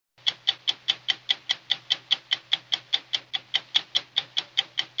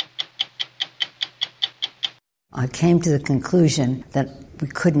I came to the conclusion that we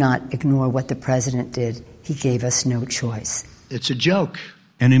could not ignore what the president did. He gave us no choice. It's a joke.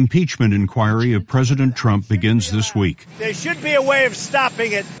 An impeachment inquiry of President Trump begins this week. There should be a way of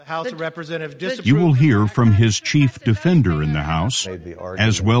stopping it. The House of Representatives disapproved. You will hear from his chief defender in the House,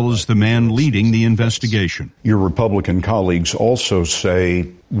 as well as the man leading the investigation. Your Republican colleagues also say,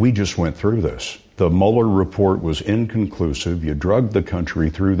 we just went through this. The Mueller report was inconclusive. You drugged the country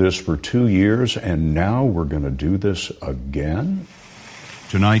through this for 2 years, and now we're going to do this again?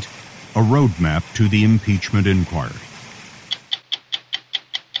 Tonight, a roadmap to the impeachment inquiry.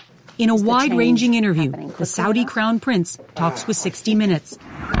 In a wide-ranging interview, the Saudi Crown Prince talks with 60 Minutes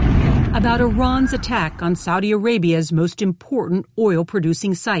about Iran's attack on Saudi Arabia's most important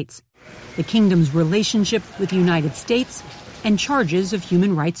oil-producing sites, the kingdom's relationship with the United States, and charges of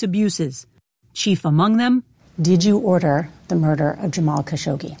human rights abuses. Chief among them, did you order the murder of Jamal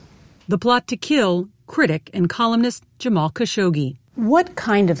Khashoggi? The plot to kill critic and columnist Jamal Khashoggi. What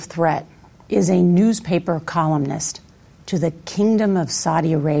kind of threat is a newspaper columnist to the Kingdom of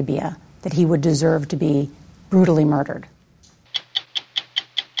Saudi Arabia that he would deserve to be brutally murdered?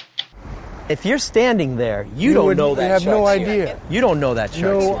 If you're standing there, you don't know that. You have no idea. You don't know that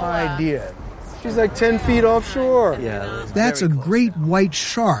shark. No idea. She's like 10 feet offshore. Yeah, that's a great white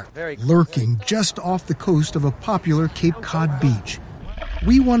shark lurking just off the coast of a popular Cape Cod beach.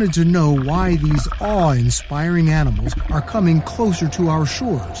 We wanted to know why these awe-inspiring animals are coming closer to our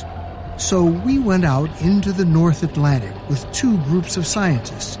shores. So we went out into the North Atlantic with 2 groups of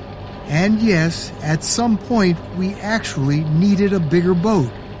scientists. And yes, at some point, we actually needed a bigger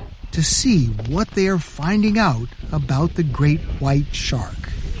boat to see what they are finding out about the great white shark.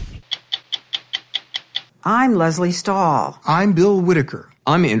 I'm Leslie Stahl. I'm Bill Whitaker.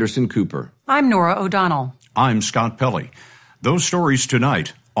 I'm Anderson Cooper. I'm Norah O'Donnell. I'm Scott Pelley. Those stories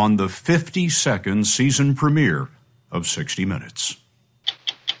tonight on the 52nd season premiere of 60 Minutes.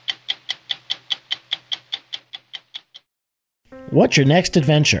 What's your next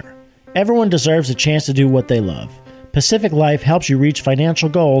adventure? Everyone deserves a chance to do what they love. Pacific Life helps you reach financial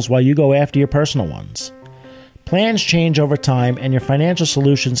goals while you go after your personal ones. Plans change over time, and your financial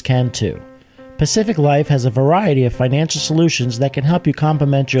solutions can too. Pacific Life has a variety of financial solutions that can help you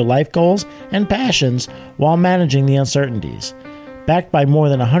complement your life goals and passions while managing the uncertainties. Backed by more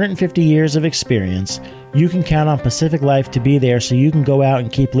than 150 years of experience, you can count on Pacific Life to be there so you can go out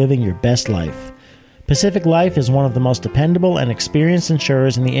and keep living your best life. Pacific Life is one of the most dependable and experienced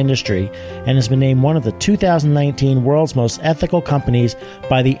insurers in the industry and has been named one of the 2019 World's Most Ethical Companies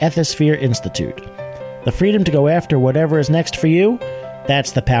by the Ethisphere Institute. The freedom to go after whatever is next for you?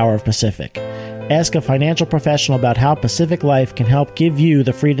 That's the power of Pacific. Ask a financial professional about how Pacific Life can help give you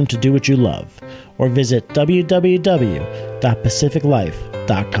the freedom to do what you love, or visit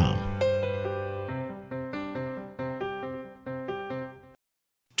www.pacificlife.com.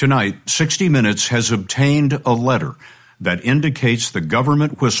 Tonight, 60 Minutes has obtained a letter that indicates the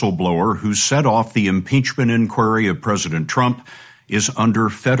government whistleblower who set off the impeachment inquiry of President Trump is under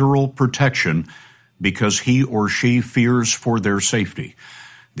federal protection because he or she fears for their safety.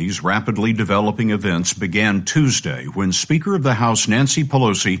 These rapidly developing events began Tuesday when Speaker of the House Nancy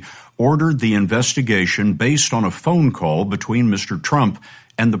Pelosi ordered the investigation based on a phone call between Mr. Trump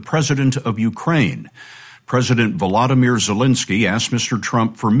and the president of Ukraine. President Volodymyr Zelensky asked Mr.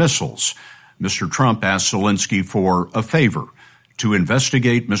 Trump for missiles. Mr. Trump asked Zelensky for a favor, to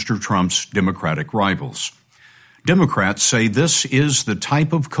investigate Mr. Trump's Democratic rivals. Democrats say this is the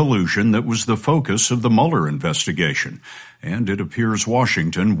type of collusion that was the focus of the Mueller investigation, and it appears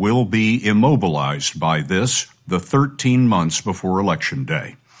Washington will be immobilized by this the 13 months before Election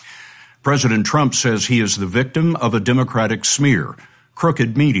Day. President Trump says he is the victim of a Democratic smear,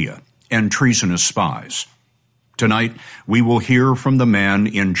 crooked media, and treasonous spies. Tonight, we will hear from the man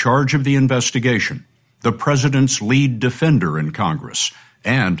in charge of the investigation, the president's lead defender in Congress,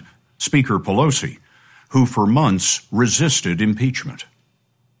 and Speaker Pelosi, who for months resisted impeachment.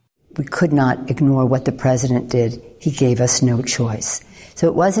 We could not ignore what the president did. He gave us no choice. So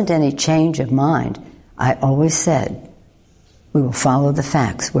it wasn't any change of mind. I always said, we will follow the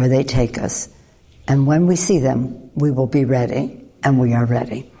facts where they take us. And when we see them, we will be ready, and we are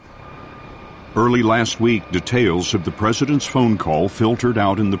ready. Early last week, details of the president's phone call filtered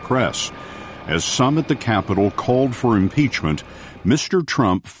out in the press. As some at the Capitol called for impeachment, Mr.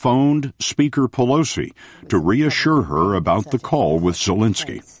 Trump phoned Speaker Pelosi to reassure her about the call with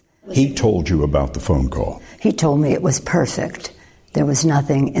Zelensky. He told you about the phone call. He told me it was perfect. There was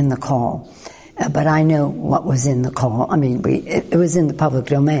nothing in the call. But I knew what was in the call. I mean, it was in the public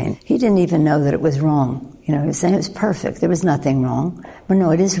domain. He didn't even know that it was wrong. He was saying it was perfect. There was nothing wrong. But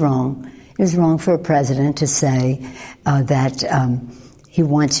no, it is wrong. It was wrong for a president to say that he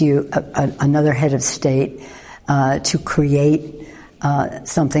wants another head of state, to create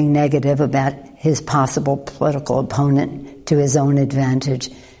something negative about his possible political opponent to his own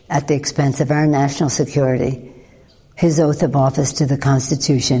advantage at the expense of our national security, his oath of office to the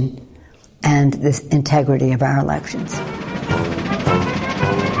Constitution, and the integrity of our elections.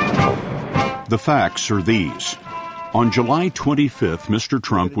 The facts are these. On July 25th, Mr.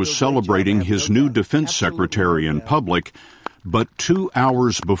 Trump was celebrating his new defense secretary in public, but 2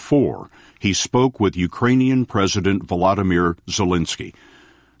 hours before, he spoke with Ukrainian President Volodymyr Zelensky.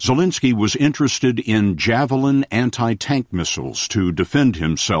 Zelensky was interested in Javelin anti-tank missiles to defend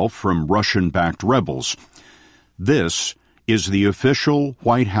himself from Russian-backed rebels. This is the official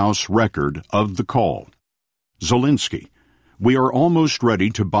White House record of the call. Zelensky: "We are almost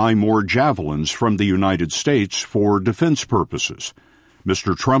ready to buy more Javelins from the United States for defense purposes."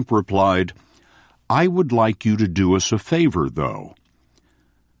 Mr. Trump replied, "I would like you to do us a favor, though."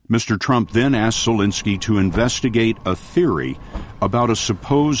 Mr. Trump then asked Zelensky to investigate a theory about a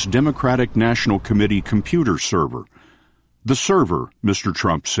supposed Democratic National Committee computer server. "The server," Mr.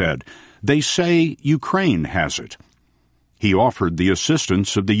 Trump said, "they say Ukraine has it." He offered the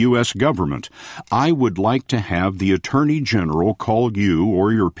assistance of the U.S. government. "I would like to have the Attorney General call you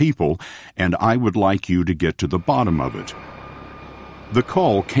or your people, and I would like you to get to the bottom of it." The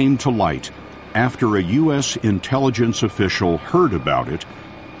call came to light after a U.S. intelligence official heard about it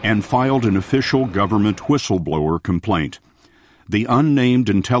and filed an official government whistleblower complaint. The unnamed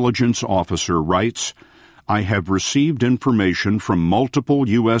intelligence officer writes, "I have received information from multiple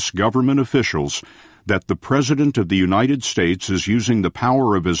U.S. government officials that the President of the United States is using the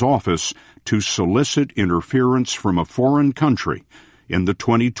power of his office to solicit interference from a foreign country in the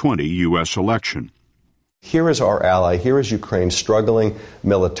 2020 U.S. election." Here is our ally. Here is Ukraine struggling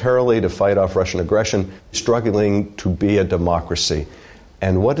militarily to fight off Russian aggression, struggling to be a democracy.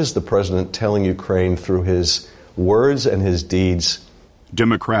 And what is the president telling Ukraine through his words and his deeds?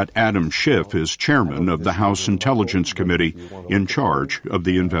 Democrat Adam Schiff is chairman of the House Intelligence Committee in charge of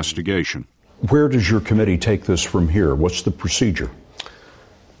the investigation. Where does your committee take this from here? What's the procedure?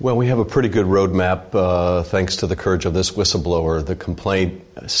 Well, we have a pretty good roadmap, thanks to the courage of this whistleblower. The complaint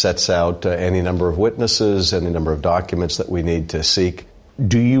sets out any number of witnesses, any number of documents that we need to seek.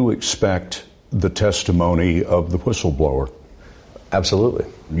 Do you expect the testimony of the whistleblower? Absolutely.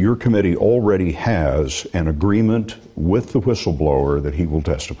 Your committee already has an agreement with the whistleblower that he will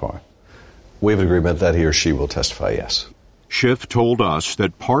testify. We have an agreement that he or she will testify, yes. Schiff told us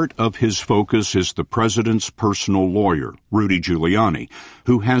that part of his focus is the president's personal lawyer, Rudy Giuliani,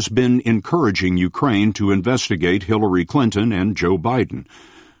 who has been encouraging Ukraine to investigate Hillary Clinton and Joe Biden.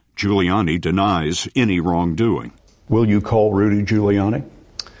 Giuliani denies any wrongdoing. Will you call Rudy Giuliani?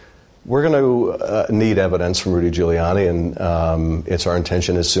 We're going to need evidence from Rudy Giuliani, and it's our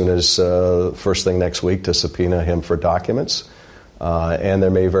intention as soon as first thing next week to subpoena him for documents. And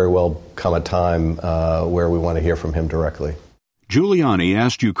there may very well come a time where we want to hear from him directly. Giuliani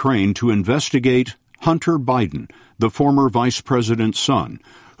asked Ukraine to investigate Hunter Biden, the former vice president's son,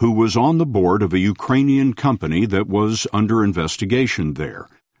 who was on the board of a Ukrainian company that was under investigation there.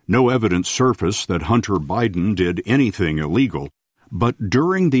 No evidence surfaced that Hunter Biden did anything illegal. But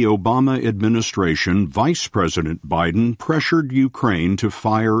during the Obama administration, Vice President Biden pressured Ukraine to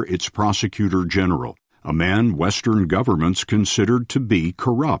fire its prosecutor general, a man Western governments considered to be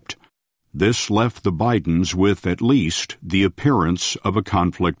corrupt. This left the Bidens with at least the appearance of a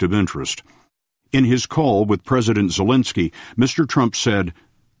conflict of interest. In his call with President Zelensky, Mr. Trump said,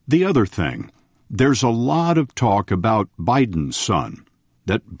 "The other thing, there's a lot of talk about Biden's son,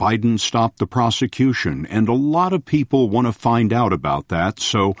 that Biden stopped the prosecution, and a lot of people want to find out about that,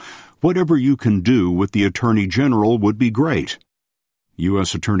 so whatever you can do with the Attorney General would be great."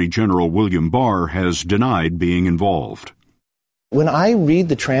 U.S. Attorney General William Barr has denied being involved. When I read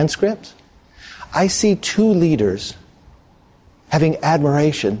the transcript, I see two leaders having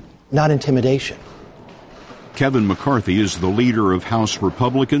admiration, not intimidation. Kevin McCarthy is the leader of House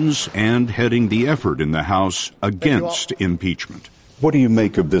Republicans and heading the effort in the House against impeachment. What do you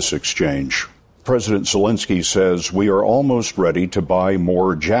make of this exchange? President Zelensky says we are almost ready to buy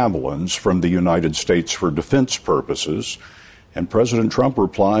more Javelins from the United States for defense purposes. And President Trump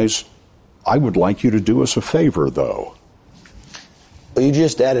replies, "I would like you to do us a favor, though." Well, you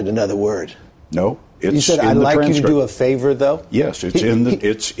just added another word. No, it's you said, in "I'd the like transcript. you to do a favor, though"? Yes, it's in the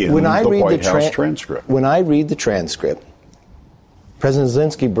White House transcript. When I read the transcript, President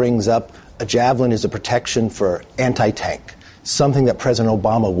Zelensky brings up a Javelin as a protection for anti-tank, something that President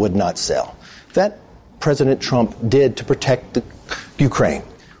Obama would not sell. That President Trump did to protect Ukraine.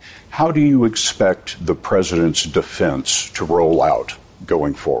 How do you expect the president's defense to roll out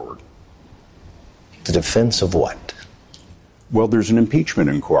going forward? The defense of what? Well, there's an impeachment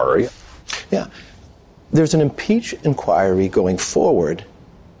inquiry. Yeah. There's an impeachment inquiry going forward.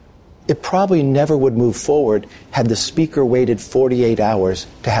 It probably never would move forward had the Speaker waited 48 hours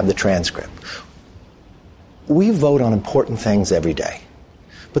to have the transcript. We vote on important things every day,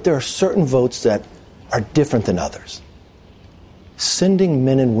 but there are certain votes that are different than others. Sending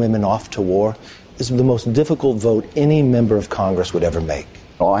men and women off to war is the most difficult vote any member of Congress would ever make.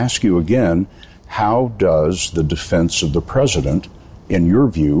 I'll ask you again, how does the defense of the president, in your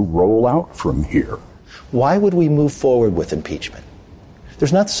view, roll out from here? Why would we move forward with impeachment?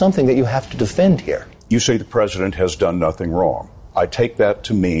 There's not something that you have to defend here. You say the president has done nothing wrong. I take that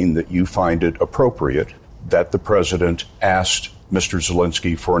to mean that you find it appropriate that the president asked Mr.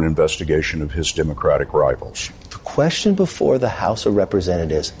 Zelensky for an investigation of his Democratic rivals. The question before the House of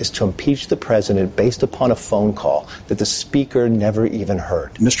Representatives is to impeach the president based upon a phone call that the Speaker never even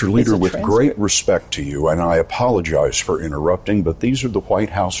heard. Mr. Leader, with great respect to you, and I apologize for interrupting, but these are the White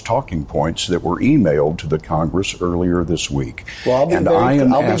House talking points that were emailed to the Congress earlier this week. Well, I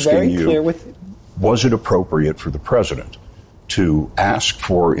am asking you, was it appropriate for the president to ask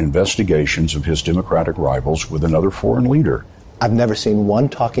for investigations of his Democratic rivals with another foreign leader? I've never seen one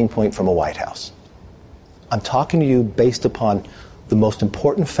talking point from a White House. I'm talking to you based upon the most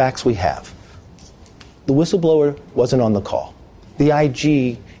important facts we have. The whistleblower wasn't on the call. The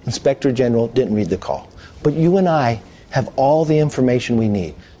IG, Inspector General, didn't read the call. But you and I have all the information we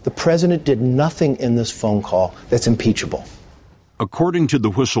need. The president did nothing in this phone call that's impeachable. According to the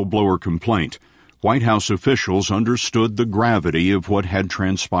whistleblower complaint, White House officials understood the gravity of what had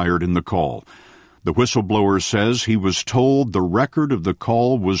transpired in the call. The whistleblower says he was told the record of the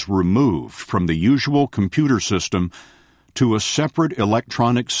call was removed from the usual computer system to a separate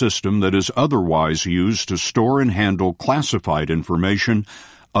electronic system that is otherwise used to store and handle classified information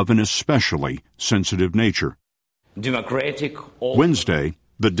of an especially sensitive nature. Wednesday,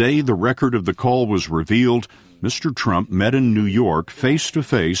 the day the record of the call was revealed, Mr. Trump met in New York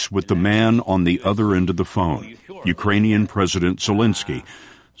face-to-face with the man on the other end of the phone, Ukrainian President Zelensky.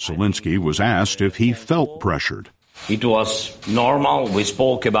 Zelensky was asked if he felt pressured. It was normal. We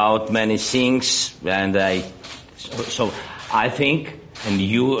spoke about many things, and I think, and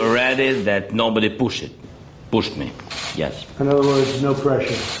you read it, that nobody pushed me. Yes. In other words, no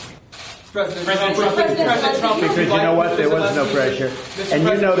pressure. President Trump. Because you know what? There was no pressure. And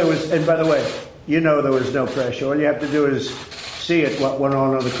you know there was, and by the way, you know there was no pressure. All you have to do is see it, what went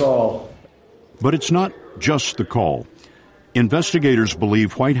on the call. But it's not just the call. Investigators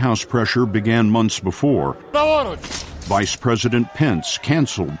believe White House pressure began months before. Vice President Pence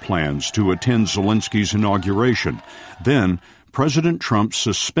canceled plans to attend Zelensky's inauguration. Then, President Trump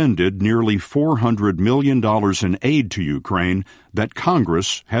suspended nearly $400 million in aid to Ukraine that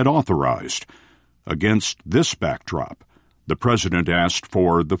Congress had authorized. Against this backdrop, the president asked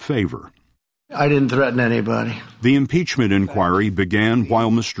for the favor. I didn't threaten anybody. The impeachment inquiry began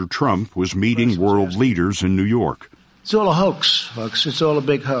while Mr. Trump was meeting world leaders in New York. It's all a hoax, folks. It's all a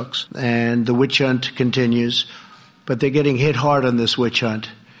big hoax. And the witch hunt continues. But they're getting hit hard on this witch hunt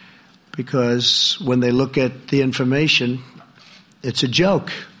because when they look at the information, it's a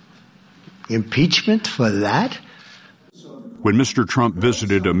joke. Impeachment for that? When Mr. Trump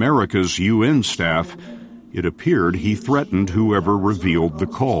visited America's UN staff, it appeared he threatened whoever revealed the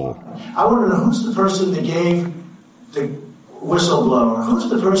call. I want to know who's the person that gave the whistleblower?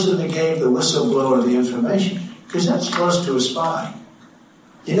 Who's the person that gave the whistleblower the information? Because that's close to a spy.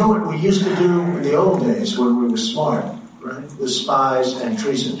 You know what we used to do in the old days when we were smart, right? With spies and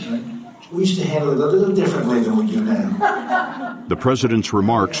treason, right? We used to handle it a little differently than we do now. The president's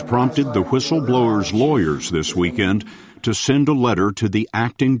remarks prompted the whistleblower's lawyers this weekend to send a letter to the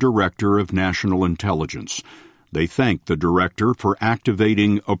acting director of national intelligence. They thanked the director for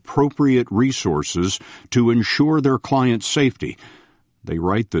activating appropriate resources to ensure their client's safety. They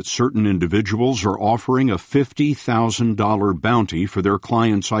write that certain individuals are offering a $50,000 bounty for their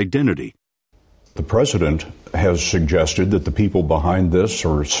client's identity. The president has suggested that the people behind this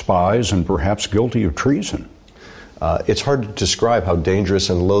are spies and perhaps guilty of treason. It's hard to describe how dangerous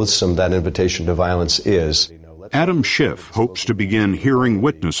and loathsome that invitation to violence is. Adam Schiff hopes to begin hearing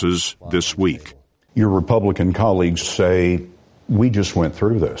witnesses this week. Your Republican colleagues say, we just went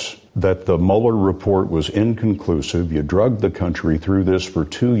through this, that the Mueller report was inconclusive. You drugged the country through this for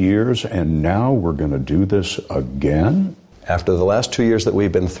 2 years, and now we're going to do this again? After the last 2 years that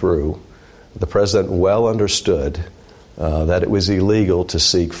we've been through, the president well understood that it was illegal to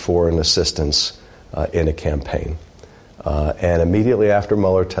seek foreign assistance in a campaign. And immediately after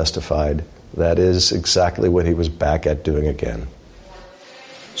Mueller testified, that is exactly what he was back at doing again.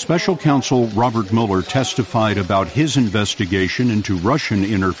 Special counsel Robert Mueller testified about his investigation into Russian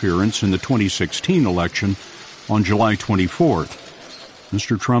interference in the 2016 election on July 24th.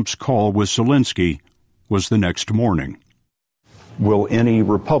 Mr. Trump's call with Zelensky was the next morning. Will any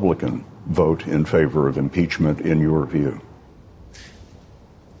Republican vote in favor of impeachment in your view?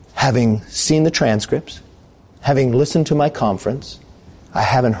 Having seen the transcripts, having listened to my conference, I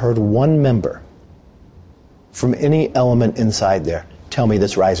haven't heard one member from any element inside there tell me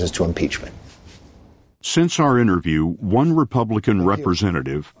this rises to impeachment. Since our interview, one Republican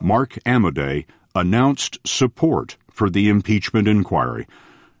representative, Mark Amodei, announced support for the impeachment inquiry.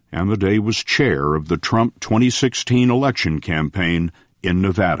 Amodei was chair of the Trump 2016 election campaign in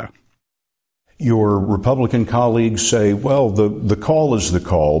Nevada. Your Republican colleagues say, well, the call is the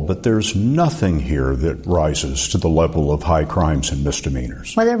call, but there's nothing here that rises to the level of high crimes and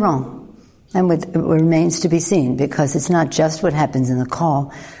misdemeanors. Well, they're wrong. And it remains to be seen, because it's not just what happens in the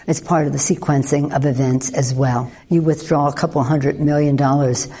call. It's part of the sequencing of events as well. You withdraw a couple $100 million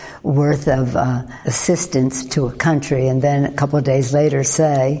worth of assistance to a country, and then a couple of days later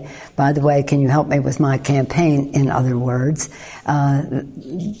say, by the way, can you help me with my campaign, in other words.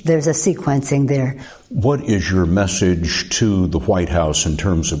 There's a sequencing there. What is your message to the White House in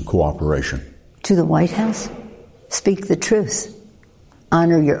terms of cooperation? To the White House? Speak the truth.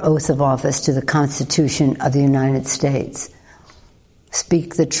 Honor your oath of office to the Constitution of the United States.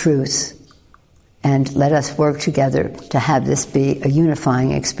 Speak the truth, and let us work together to have this be a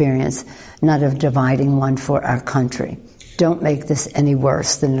unifying experience, not a dividing one for our country. Don't make this any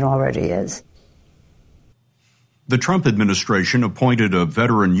worse than it already is. The Trump administration appointed a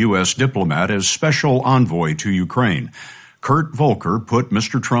veteran U.S. diplomat as special envoy to Ukraine. Kurt Volker put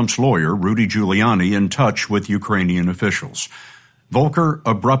Mr. Trump's lawyer, Rudy Giuliani, in touch with Ukrainian officials. Volker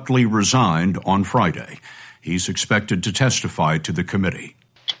abruptly resigned on Friday. He's expected to testify to the committee.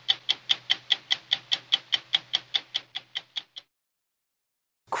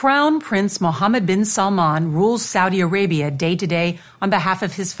 Crown Prince Mohammed bin Salman rules Saudi Arabia day to day on behalf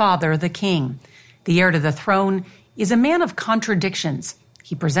of his father, the king. The heir to the throne is a man of contradictions.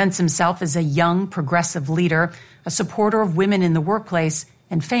 He presents himself as a young, progressive leader, a supporter of women in the workplace,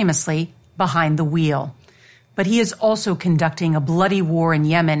 and famously, behind the wheel. But he is also conducting a bloody war in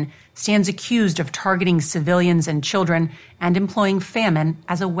Yemen, stands accused of targeting civilians and children, and employing famine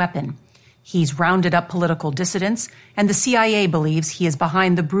as a weapon. He's rounded up political dissidents, and the CIA believes he is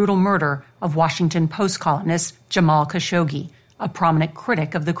behind the brutal murder of Washington Post columnist Jamal Khashoggi, a prominent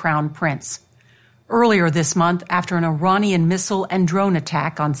critic of the Crown Prince. Earlier this month, after an Iranian missile and drone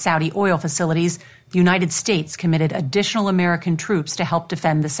attack on Saudi oil facilities, the United States committed additional American troops to help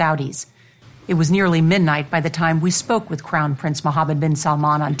defend the Saudis. It was nearly midnight by the time we spoke with Crown Prince Mohammed bin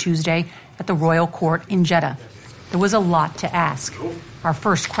Salman on Tuesday at the Royal Court in Jeddah. There was a lot to ask. Our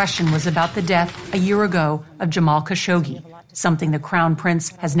first question was about the death a year ago of Jamal Khashoggi, something the Crown Prince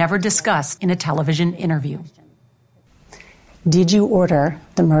has never discussed in a television interview. Did you order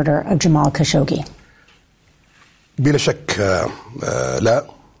the murder of Jamal Khashoggi?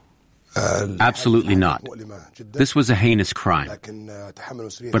 Absolutely not. This was a heinous crime.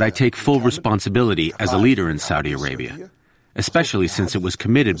 But I take full responsibility as a leader in Saudi Arabia, especially since it was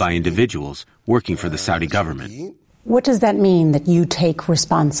committed by individuals working for the Saudi government. What does that mean, that you take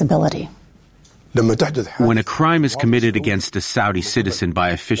responsibility? When a crime is committed against a Saudi citizen by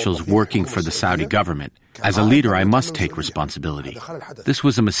officials working for the Saudi government, as a leader I must take responsibility. This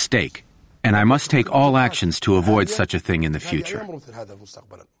was a mistake, and I must take all actions to avoid such a thing in the future.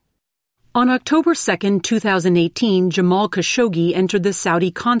 On October 2, 2018, Jamal Khashoggi entered the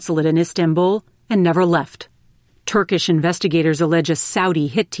Saudi consulate in Istanbul and never left. Turkish investigators allege a Saudi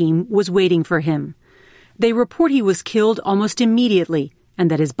hit team was waiting for him. They report he was killed almost immediately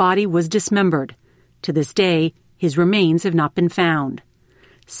and that his body was dismembered. To this day, his remains have not been found.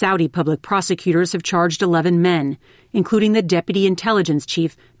 Saudi public prosecutors have charged 11 men, including the deputy intelligence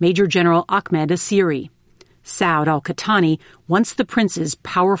chief, Major General Ahmed Asiri. Saud al-Qahtani, once the prince's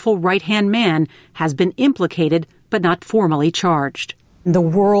powerful right-hand man, has been implicated but not formally charged. The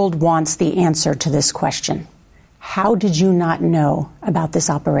world wants the answer to this question. How did you not know about this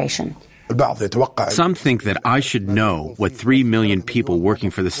operation? Some think that I should know what 3 million people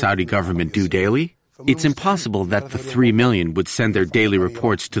working for the Saudi government do daily. It's impossible that the 3 million would send their daily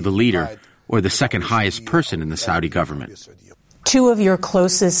reports to the leader or the second highest person in the Saudi government. 2 of your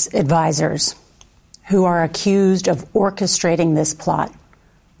closest advisors, who are accused of orchestrating this plot,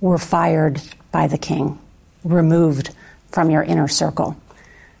 were fired by the king, removed from your inner circle.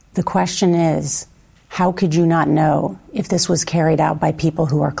 The question is, How could you not know if this was carried out by people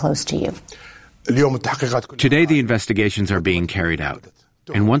who are close to you? Today, the investigations are being carried out.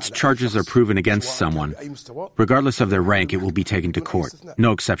 And once charges are proven against someone, regardless of their rank, it will be taken to court.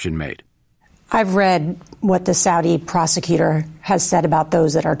 No exception made. I've read what the Saudi prosecutor has said about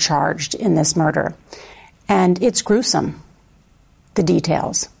those that are charged in this murder. And it's gruesome, the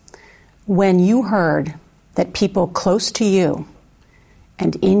details. When you heard that people close to you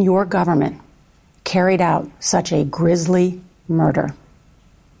and in your government carried out such a grisly murder,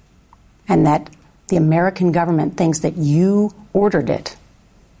 and that the American government thinks that you ordered it,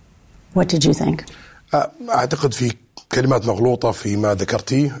 what did you think? I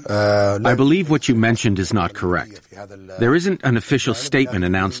believe what you mentioned is not correct. There isn't an official statement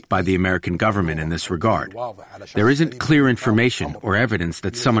announced by the American government in this regard. There isn't clear information or evidence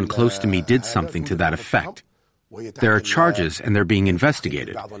that someone close to me did something to that effect. There are charges and they're being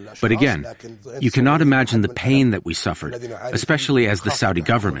investigated. But again, you cannot imagine the pain that we suffered, especially as the Saudi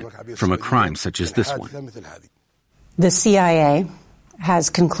government, from a crime such as this one. The CIA has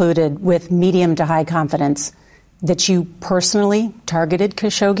concluded with medium to high confidence that you personally targeted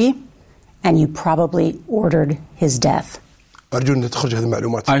Khashoggi and you probably ordered his death.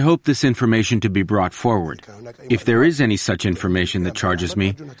 I hope this information to be brought forward. If there is any such information that charges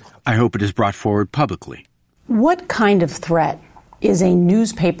me, I hope it is brought forward publicly. What kind of threat is a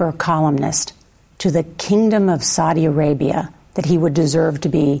newspaper columnist to the Kingdom of Saudi Arabia that he would deserve to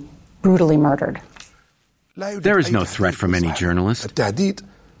be brutally murdered? There is no threat from any journalist.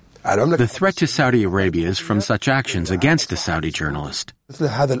 The threat to Saudi Arabia is from such actions against a Saudi journalist.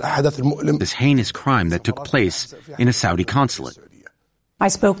 This heinous crime that took place in a Saudi consulate. I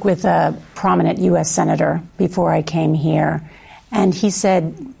spoke with a prominent U.S. senator before I came here, and he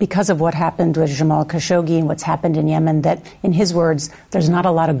said because of what happened with Jamal Khashoggi and what's happened in Yemen, that, in his words, there's not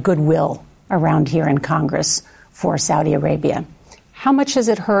a lot of goodwill around here in Congress for Saudi Arabia. How much has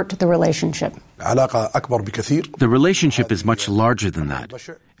it hurt the relationship? The relationship is much larger than that.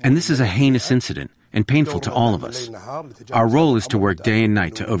 And this is a heinous incident and painful to all of us. Our role is to work day and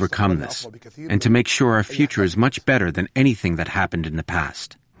night to overcome this and to make sure our future is much better than anything that happened in the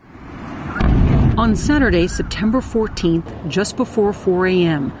past. On Saturday, September 14th, just before 4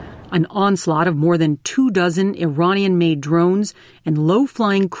 a.m., an onslaught of more than 24 Iranian-made drones and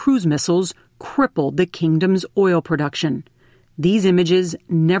low-flying cruise missiles crippled the kingdom's oil production. These images,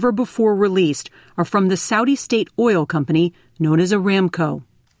 never before released, are from the Saudi state oil company known as Aramco.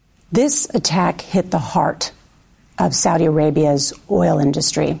 This attack hit the heart of Saudi Arabia's oil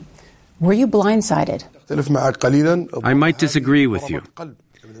industry. Were you blindsided? I might disagree with you.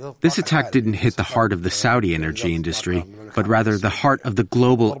 This attack didn't hit the heart of the Saudi energy industry, but rather the heart of the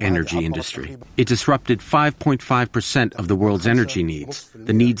global energy industry. It disrupted 5.5% of the world's energy needs,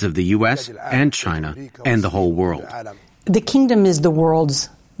 the needs of the U.S. and China and the whole world. The kingdom is the world's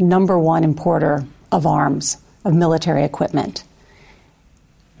 #1 importer of arms, of military equipment.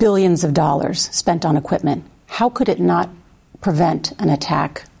 Billions of dollars spent on equipment. How could it not prevent an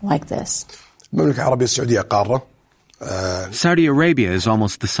attack like this? Saudi Arabia is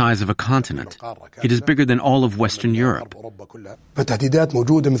almost the size of a continent. It is bigger than all of Western Europe.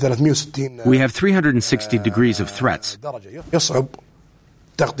 We have 360 degrees of threats.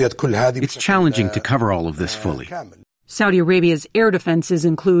 It's challenging to cover all of this fully. Saudi Arabia's air defenses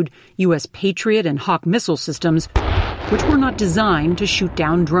include U.S. Patriot and Hawk missile systems, which were not designed to shoot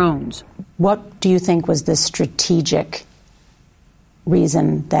down drones. What do you think was the strategic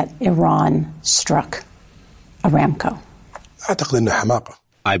reason that Iran struck Aramco?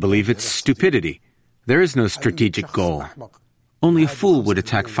 I believe it's stupidity. There is no strategic goal. Only a fool would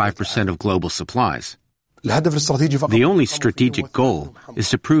attack 5% of global supplies. The only strategic goal is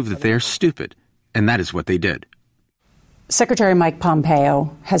to prove that they are stupid, and that is what they did. Secretary Mike Pompeo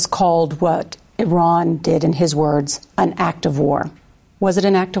has called what Iran did, in his words, an act of war. Was it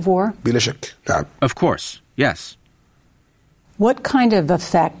an act of war? Of course, yes. What kind of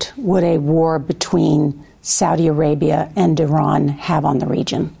effect would a war between Saudi Arabia and Iran have on the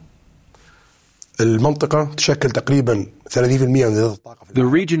region? The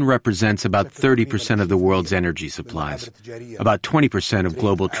region represents about 30% of the world's energy supplies, about 20% of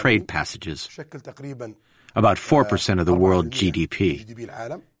global trade passages, about 4% of the world GDP.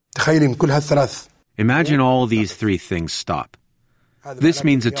 Imagine all these three things stop. This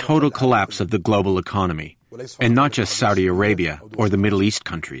means a total collapse of the global economy, and not just Saudi Arabia or the Middle East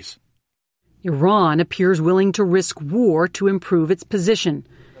countries. Iran appears willing to risk war to improve its position.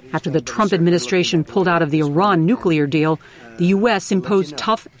 After the Trump administration pulled out of the Iran nuclear deal, the U.S. imposed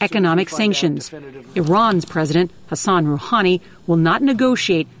tough economic sanctions. Iran's president, Hassan Rouhani, will not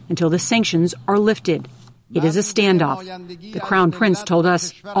negotiate until the sanctions are lifted. It is a standoff. The Crown Prince told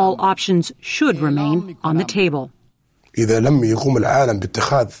us all options should remain on the table. If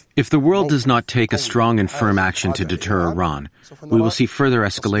the world does not take a strong and firm action to deter Iran, we will see further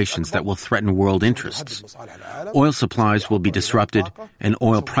escalations that will threaten world interests. Oil supplies will be disrupted, and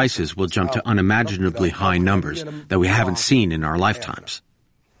oil prices will jump to unimaginably high numbers that we haven't seen in our lifetimes.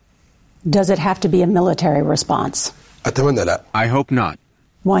 Does it have to be a military response? I hope not.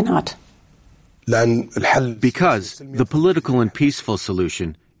 Why not? Because the political and peaceful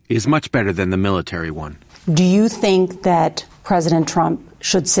solution is much better than the military one. Do you think that President Trump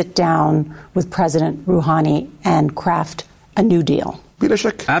should sit down with President Rouhani and craft a new deal?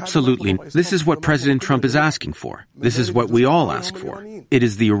 Absolutely. This is what President Trump is asking for. This is what we all ask for. It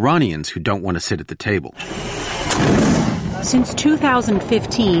is the Iranians who don't want to sit at the table. Since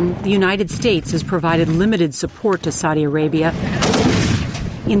 2015, the United States has provided limited support to Saudi Arabia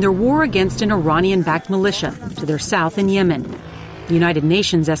in their war against an Iranian-backed militia to their south in Yemen. The United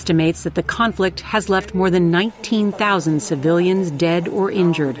Nations estimates that the conflict has left more than 19,000 civilians dead or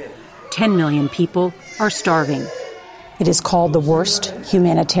injured. 10 million people are starving. It is called the worst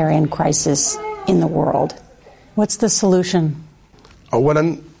humanitarian crisis in the world. What's the solution?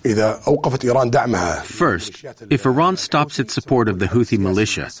 First, if Iran stops its support of the Houthi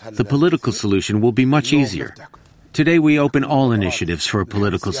militia, the political solution will be much easier. Today we open all initiatives for a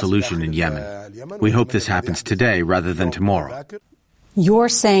political solution in Yemen. We hope this happens today rather than tomorrow. You're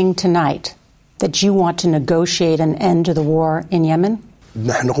saying tonight that you want to negotiate an end to the war in Yemen?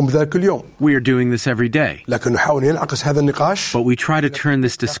 We are doing this every day. But we try to turn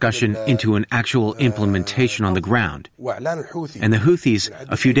this discussion into an actual implementation on the ground. And the Houthis,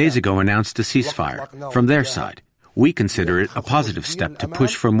 a few days ago, announced a ceasefire from their side. We consider it a positive step to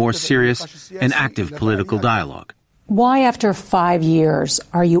push for more serious and active political dialogue. Why, after 5 years,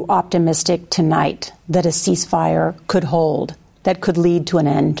 are you optimistic tonight that a ceasefire could hold, that could lead to an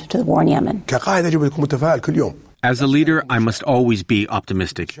end to the war in Yemen? As a leader, I must always be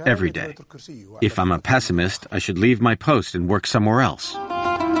optimistic every day. If I'm a pessimist, I should leave my post and work somewhere else.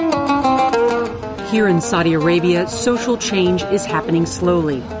 Here in Saudi Arabia, social change is happening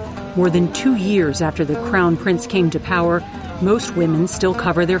slowly. More than 2 years after the Crown Prince came to power, most women still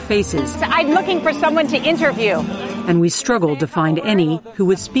cover their faces. I'm looking for someone to interview. And we struggled to find any who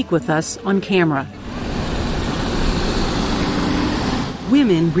would speak with us on camera.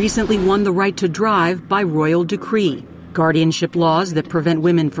 Women recently won the right to drive by royal decree. Guardianship laws that prevent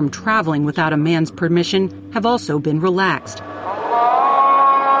women from traveling without a man's permission have also been relaxed.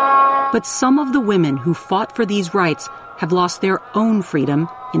 But some of the women who fought for these rights have lost their own freedom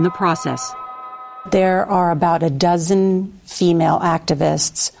in the process. There are about a dozen female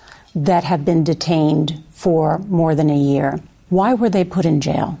activists that have been detained for more than a year. Why were they put in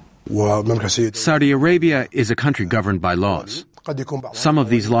jail? Saudi Arabia is a country governed by laws. Some of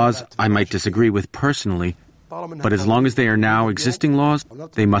these laws I might disagree with personally, but as long as they are now existing laws,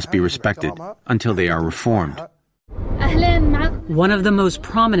 they must be respected until they are reformed. One of the most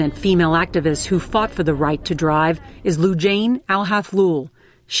prominent female activists who fought for the right to drive is Lujain Al-Hathlul.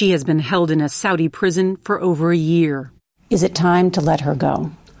 She has been held in a Saudi prison for over a year. Is it time to let her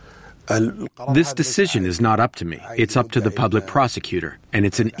go? This decision is not up to me. It's up to the public prosecutor, and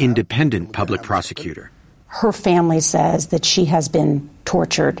it's an independent public prosecutor. Her family says that she has been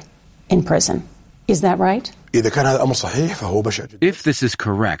tortured in prison. Is that right? If this is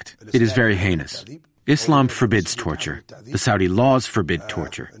correct, it is very heinous. Islam forbids torture. The Saudi laws forbid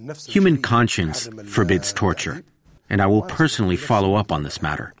torture. Human conscience forbids torture. And I will personally follow up on this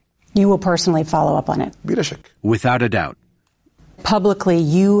matter. You will personally follow up on it? Without a doubt. Publicly,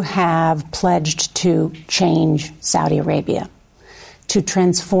 you have pledged to change Saudi Arabia, to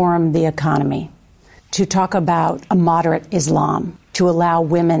transform the economy, to talk about a moderate Islam, to allow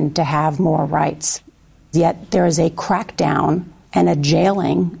women to have more rights. Yet there is a crackdown and a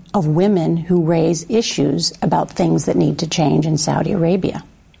jailing of women who raise issues about things that need to change in Saudi Arabia.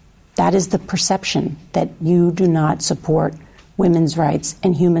 That is the perception, that you do not support women's rights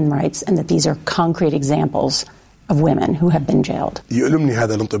and human rights, and that these are concrete examples of women who have been jailed.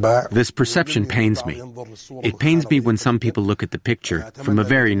 This perception pains me. It pains me when some people look at the picture from a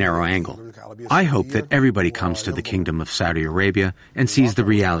very narrow angle. I hope that everybody comes to the Kingdom of Saudi Arabia and sees the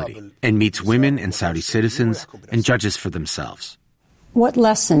reality, and meets women and Saudi citizens and judges for themselves. What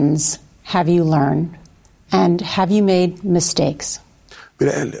lessons have you learned, and have you made mistakes?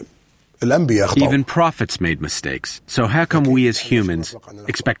 Even prophets made mistakes. So how come we as humans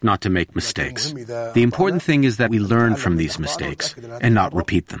expect not to make mistakes? The important thing is that we learn from these mistakes and not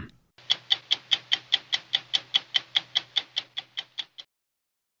repeat them.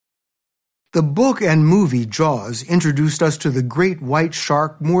 The book and movie Jaws introduced us to the great white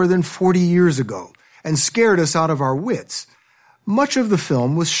shark more than 40 years ago and scared us out of our wits. Much of the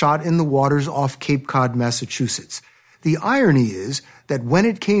film was shot in the waters off Cape Cod, Massachusetts. The irony is that when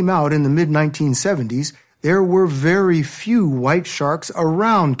it came out in the mid-1970s, there were very few white sharks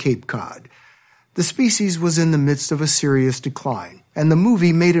around Cape Cod. The species was in the midst of a serious decline, and the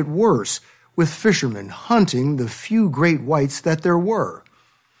movie made it worse, with fishermen hunting the few great whites that there were.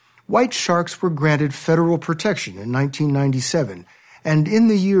 White sharks were granted federal protection in 1997, and in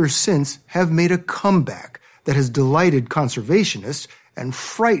the years since have made a comeback that has delighted conservationists and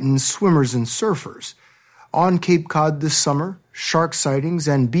frightened swimmers and surfers. On Cape Cod this summer, shark sightings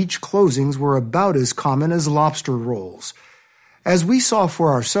and beach closings were about as common as lobster rolls. As we saw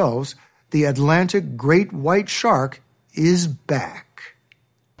for ourselves, the Atlantic great white shark is back.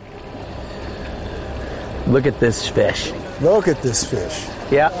 Look at this fish. Look at this fish.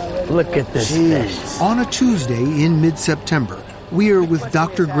 Yeah, look at this fish. On a Tuesday in mid-September, we are with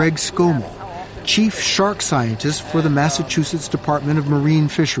Dr. Greg Scommel, chief shark scientist for the Massachusetts Department of Marine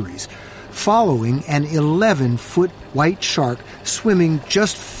Fisheries, following an 11-foot white shark swimming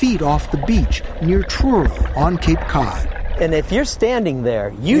just feet off the beach near Truro on Cape Cod. And if you're standing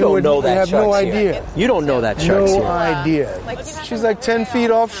there, you don't know that shark's no here. idea. You don't know that shark's here. No idea. She's like 10 feet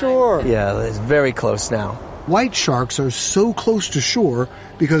offshore. Yeah, it's very close now. White sharks are so close to shore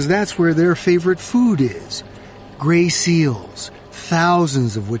because that's where their favorite food is. Gray seals,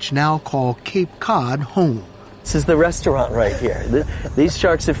 thousands of which now call Cape Cod home. This is the restaurant right here. These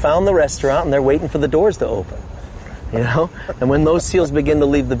sharks have found the restaurant and they're waiting for the doors to open. You know? And when those seals begin to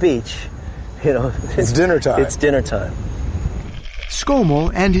leave the beach, you know, it's dinner time. It's dinner time.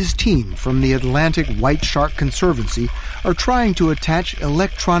 Scommel and his team from the Atlantic White Shark Conservancy are trying to attach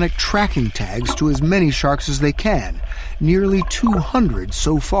electronic tracking tags to as many sharks as they can, nearly 200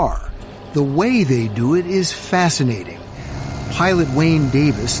 so far. The way they do it is fascinating. Pilot Wayne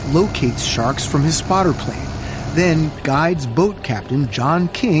Davis locates sharks from his spotter plane, then guides boat captain John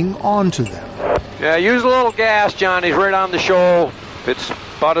King onto them. Yeah, use a little gas, John. He's right on the shoal. It's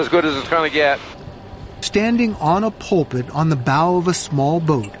about as good as it's going to get. Standing on a pulpit on the bow of a small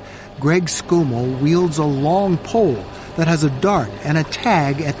boat, Greg Scommel wields a long pole that has a dart and a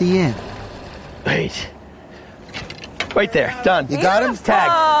tag at the end. Wait. Right there. Done. You got him?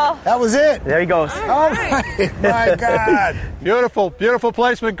 Tagged. That was it. There he goes. Oh, my God. Beautiful, beautiful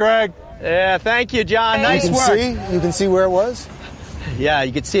placement, Greg. Yeah, thank you, John. Nice work. You can see where it was? Yeah,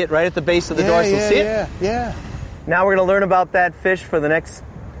 you can see it right at the base of the dorsal. See it? Yeah. Now we're going to learn about that fish for the next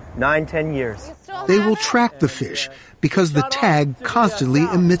 9-10 years. They will track the fish because the tag constantly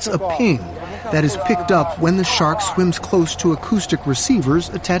emits a ping that is picked up when the shark swims close to acoustic receivers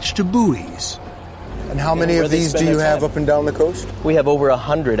attached to buoys. And how many of these do you have up and down the coast? We have over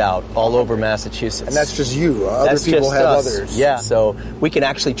 100 out all over Massachusetts. And that's just you. Other people have others. Yeah, so we can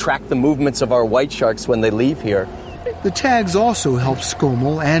actually track the movements of our white sharks when they leave here. The tags also help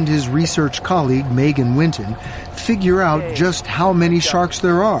Scommel and his research colleague Megan Winton figure out just how many sharks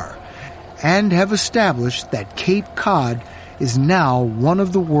there are, and have established that Cape Cod is now one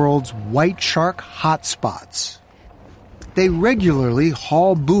of the world's white shark hotspots. They regularly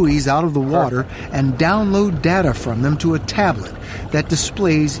haul buoys out of the water and download data from them to a tablet that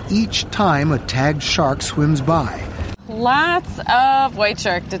displays each time a tagged shark swims by. Lots of white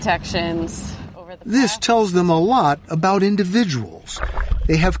shark detections. This tells them a lot about individuals.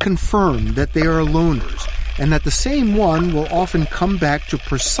 They have confirmed that they are loners, and that the same one will often come back to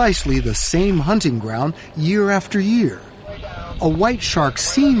precisely the same hunting ground year after year. A white shark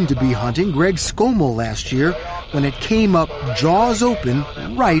seemed to be hunting Greg Scommel last year when it came up jaws open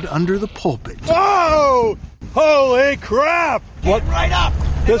right under the pulpit. Oh! Holy crap! What? Right up!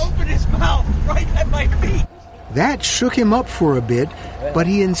 It opened his mouth right at my feet. That shook him up for a bit, but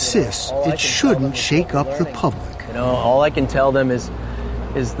he insists it shouldn't shake up the public. You know, all I can tell them is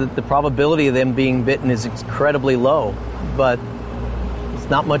that the probability of them being bitten is incredibly low, but there's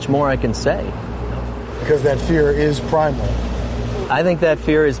not much more I can say. Because that fear is primal. I think that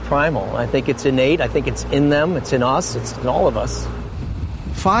fear is primal. I think it's innate. I think it's in them. It's in us. It's in all of us.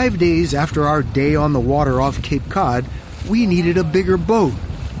 5 days after our day on the water off Cape Cod, we needed a bigger boat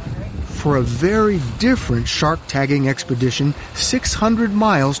for a very different shark tagging expedition 600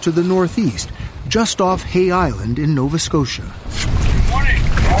 miles to the northeast, just off Hay Island in Nova Scotia. Good morning.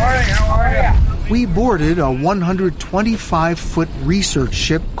 Good morning. How are you? We boarded a 125-foot research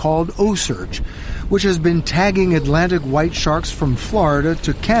ship called OSearch, which has been tagging Atlantic white sharks from Florida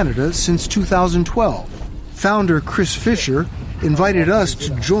to Canada since 2012. Founder Chris Fisher invited us to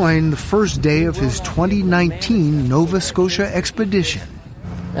join the first day of his 2019 Nova Scotia expedition.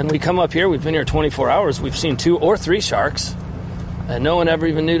 And we come up here, we've been here 24 hours, we've seen 2 or 3 sharks, and no one ever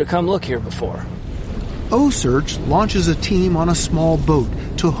even knew to come look here before. OSearch launches a team on a small boat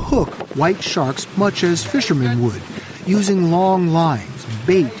to hook white sharks much as fishermen would, using long lines,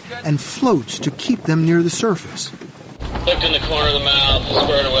 bait, and floats to keep them near the surface. Looked in the corner of the mouth,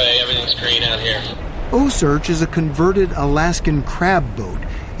 squared away, everything's green out here. OSearch is a converted Alaskan crab boat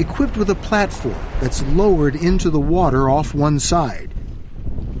equipped with a platform that's lowered into the water off one side.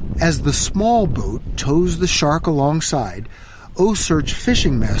 As the small boat tows the shark alongside, OSearch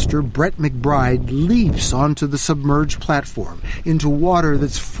fishing master Brett McBride leaps onto the submerged platform into water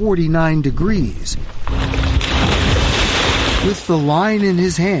that's 49 degrees. With the line in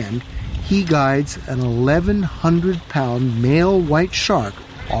his hand, he guides an 1,100-pound male white shark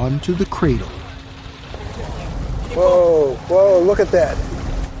onto the cradle. Whoa, whoa, look at that.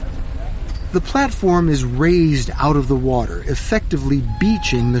 The platform is raised out of the water, effectively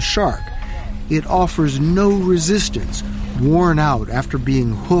beaching the shark. It offers no resistance, worn out after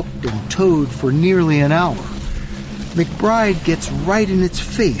being hooked and towed for nearly an hour. McBride gets right in its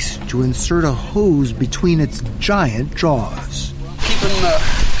face to insert a hose between its giant jaws. Keeping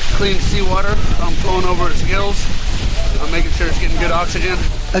clean seawater flowing over its gills, making sure it's getting good oxygen.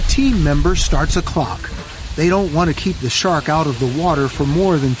 A team member starts a clock. They don't want to keep the shark out of the water for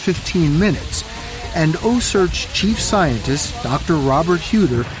more than 15 minutes. And OSearch chief scientist, Dr. Robert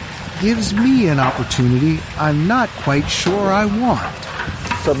Huter, gives me an opportunity I'm not quite sure I want.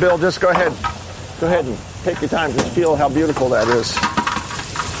 So, Bill, just go ahead and take your time. Just feel how beautiful that is.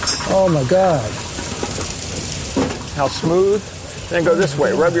 Oh, my God. How smooth. Then go this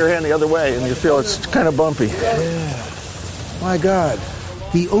way. Rub your hand the other way, and you feel it's kind of bumpy. Yeah. My God.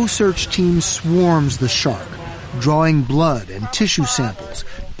 The OSearch team swarms the shark, drawing blood and tissue samples,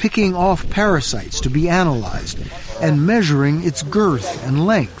 picking off parasites to be analyzed, and measuring its girth and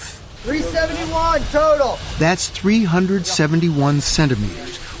length. 371 total. That's 371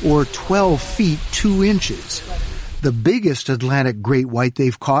 centimeters, or 12 feet 2 inches. The biggest Atlantic great white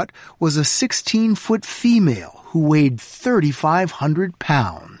they've caught was a 16-foot female who weighed 3,500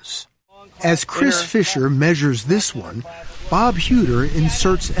 pounds. As Chris Fisher measures this one, Bob Huter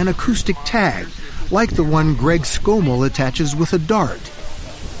inserts an acoustic tag, like the one Greg Scommel attaches with a dart.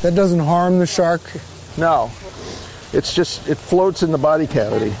 That doesn't harm the shark? No. It's just, it floats in the body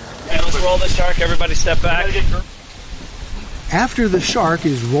cavity. Okay, let's roll the shark. Everybody step back. After the shark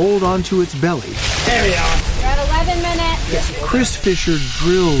is rolled onto its belly, there we are. You're at 11 minutes. Chris Fisher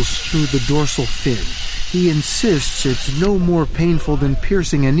drills through the dorsal fin. He insists it's no more painful than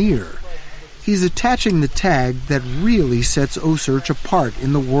piercing an ear. He's attaching the tag that really sets OSearch apart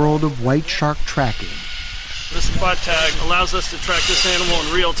in the world of white shark tracking. This spot tag allows us to track this animal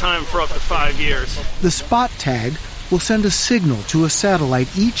in real time for up to 5 years. The spot tag will send a signal to a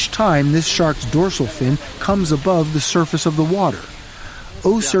satellite each time this shark's dorsal fin comes above the surface of the water.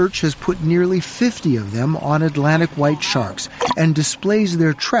 OSearch has put nearly 50 of them on Atlantic white sharks and displays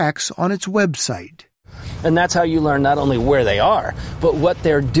their tracks on its website. And that's how you learn not only where they are, but what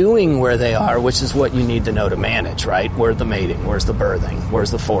they're doing where they are, which is what you need to know to manage, right? Where's the mating? Where's the birthing?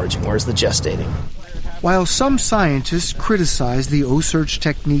 Where's the foraging? Where's the gestating? While some scientists criticize the OSearch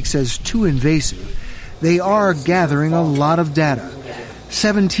techniques as too invasive, they are gathering a lot of data.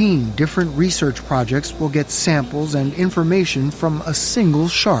 17 different research projects will get samples and information from a single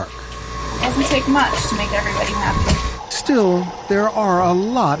shark. It doesn't take much to make everybody happy. Still, there are a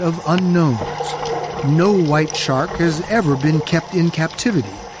lot of unknowns. No white shark has ever been kept in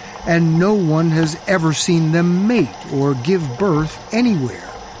captivity, and no one has ever seen them mate or give birth anywhere.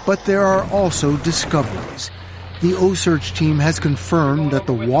 But there are also discoveries. The OSearch team has confirmed that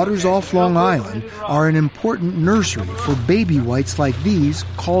the waters off Long Island are an important nursery for baby whites like these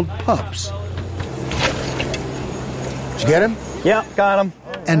called pups. Did you get him? Yeah, got him.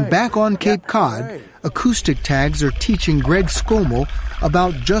 And back on Cape Cod, acoustic tags are teaching Greg Scommel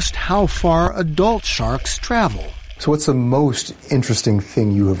about just how far adult sharks travel. So what's the most interesting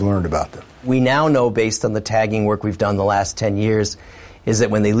thing you have learned about them? We now know, based on the tagging work we've done the last 10 years, is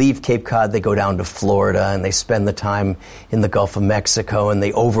that when they leave Cape Cod, they go down to Florida and they spend the time in the Gulf of Mexico and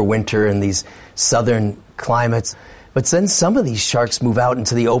they overwinter in these southern climates. But then some of these sharks move out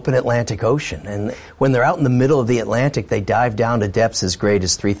into the open Atlantic Ocean. And when they're out in the middle of the Atlantic, they dive down to depths as great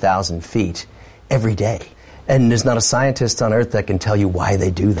as 3,000 feet every day. And there's not a scientist on Earth that can tell you why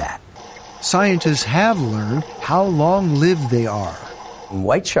they do that. Scientists have learned how long-lived they are.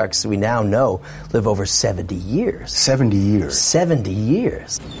 White sharks, we now know, live over 70 years. 70 years. 70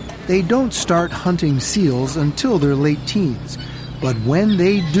 years. They don't start hunting seals until their late teens. But when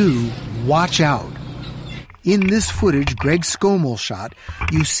they do, watch out. In this footage Greg Skomel shot,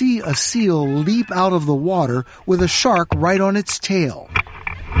 you see a seal leap out of the water with a shark right on its tail.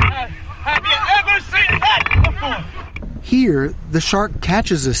 Have you ever seen that before? Here, the shark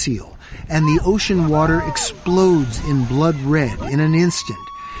catches a seal, and the ocean water explodes in blood red in an instant.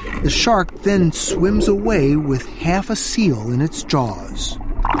 The shark then swims away with half a seal in its jaws.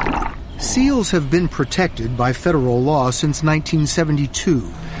 Seals have been protected by federal law since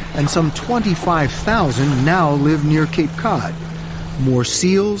 1972, and some 25,000 now live near Cape Cod. More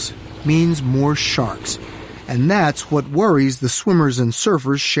seals means more sharks, and that's what worries the swimmers and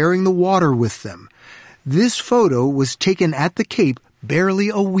surfers sharing the water with them. This photo was taken at the Cape barely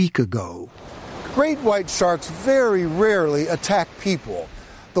a week ago. Great white sharks very rarely attack people.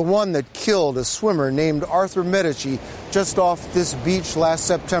 The one that killed a swimmer named Arthur Medici just off this beach last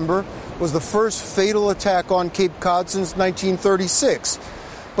September was the first fatal attack on Cape Cod since 1936.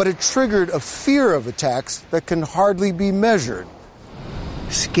 But it triggered a fear of attacks that can hardly be measured.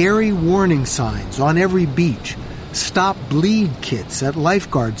 Scary warning signs on every beach. Stop bleed kits at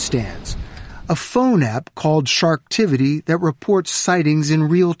lifeguard stands. A phone app called Sharktivity that reports sightings in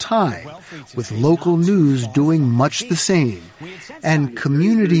real time, with local news doing much the same, and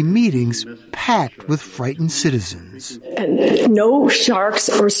community meetings packed with frightened citizens. And no sharks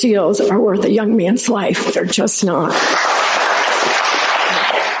or seals are worth a young man's life. They're just not.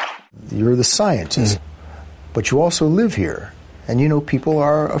 You're the scientist, but you also live here, and you know people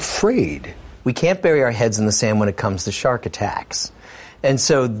are afraid. We can't bury our heads in the sand when it comes to shark attacks. And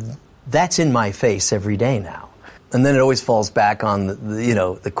so that's in my face every day now. And then it always falls back on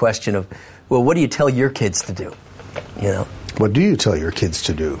the question of, well, what do you tell your kids to do? What do you tell your kids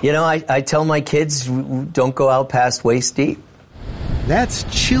to do? I tell my kids, don't go out past waist deep. That's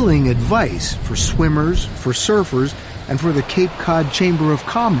chilling advice for swimmers, for surfers, and for the Cape Cod Chamber of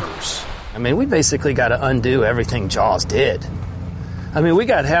Commerce. I mean, we basically got to undo everything Jaws did. I mean, we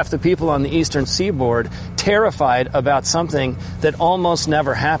got half the people on the eastern seaboard terrified about something that almost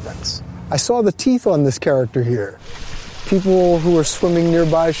never happens. I saw the teeth on this character here. People who are swimming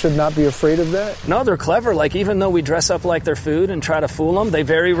nearby should not be afraid of that? No, they're clever. Like, even though we dress up like their food and try to fool them, they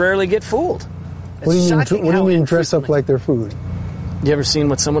very rarely get fooled. What do you mean dress up like their food? You ever seen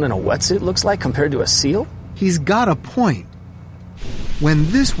what someone in a wetsuit looks like compared to a seal? He's got a point. When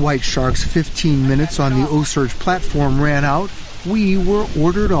this white shark's 15 minutes on the Osage platform ran out, we were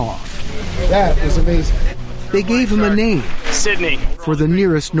ordered off. That was amazing. They gave him a name, Sydney, for the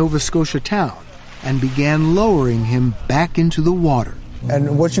nearest Nova Scotia town, and began lowering him back into the water.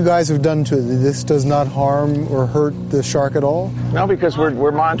 And what you guys have done to this does not harm or hurt the shark at all? No, because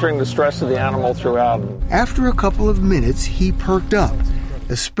we're monitoring the stress of the animal throughout. After a couple of minutes, he perked up,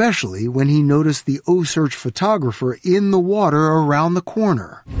 especially when he noticed the Osage photographer in the water around the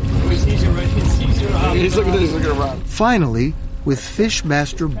corner. He's looking around. Finally, with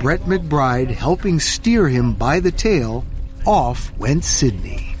Fishmaster Brett McBride helping steer him by the tail, off went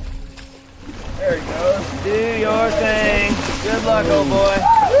Sydney. There he goes. Do your thing. Good luck, old boy.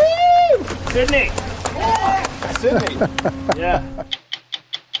 Sydney. Sydney. Yeah.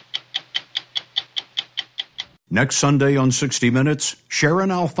 Next Sunday on 60 Minutes, Sharon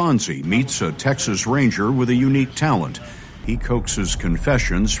Alfonsi meets a Texas Ranger with a unique talent. He coaxes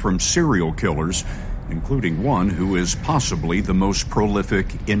confessions from serial killers, including one who is possibly the most prolific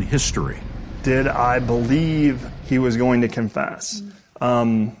in history. Did I believe he was going to confess?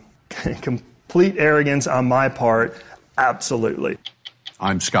 Complete arrogance on my part, absolutely.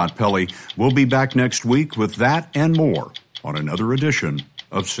 I'm Scott Pelley. We'll be back next week with that and more on another edition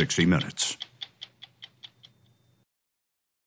of 60 Minutes.